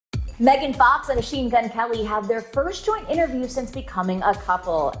Megan Fox and Machine Gun Kelly have their first joint interview since becoming a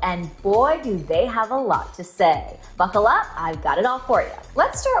couple, and boy, do they have a lot to say. Buckle up, I've got it all for you.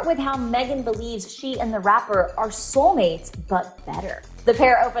 Let's start with how Megan believes she and the rapper are soulmates, but better. The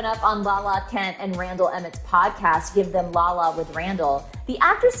pair open up on Lala Kent and Randall Emmett's podcast, Give Them Lala with Randall. The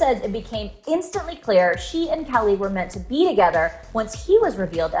actor says it became instantly clear she and Kelly were meant to be together once he was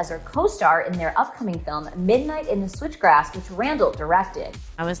revealed as her co-star in their upcoming film, Midnight in the Switchgrass, which Randall directed.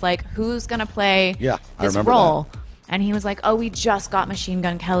 I was like, who's going to play this remember role? that. And he was like, oh, we just got Machine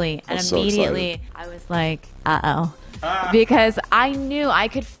Gun Kelly. And immediately I was like, uh-oh. Because I knew, I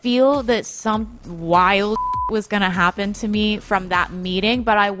could feel that some wild was going to happen to me from that meeting,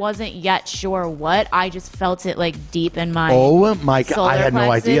 but I wasn't yet sure what. I just felt it like deep in my Oh my God, I had no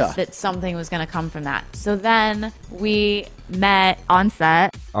idea that something was going to come from that. So then we met on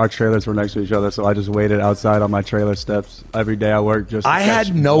set. Our trailers were next to each other, so I just waited outside on my trailer steps every day I worked just to I catch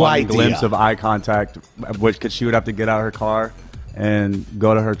had no one idea. glimpse of eye contact, because she would have to get out of her car and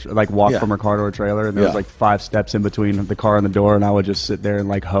go to her, walk from her car to her trailer, and there was like 5 steps in between the car and the door, and I would just sit there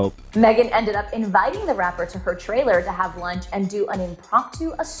and hope. Megan ended up inviting the rapper to her trailer to have lunch and do an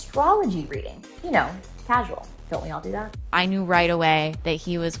impromptu astrology reading. You know, casual. Don't we all do that? I knew right away that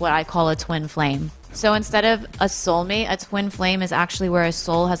he was what I call a twin flame. So instead of a soulmate, a twin flame is actually where a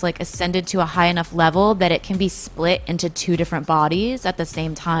soul has ascended to a high enough level that it can be split into 2 different bodies at the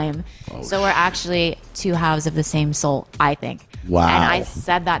same time. So we're actually 2 halves of the same soul, I think. Wow. And I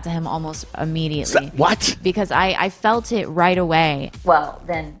said that to him almost immediately. What? Because I felt it right away. Well,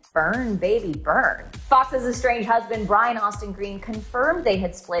 then burn, baby, burn. Fox's estranged husband, Brian Austin Green, confirmed they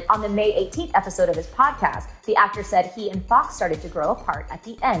had split on the May 18th episode of his podcast. The actor said he and Fox started to grow apart at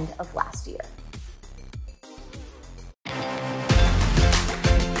the end of last year.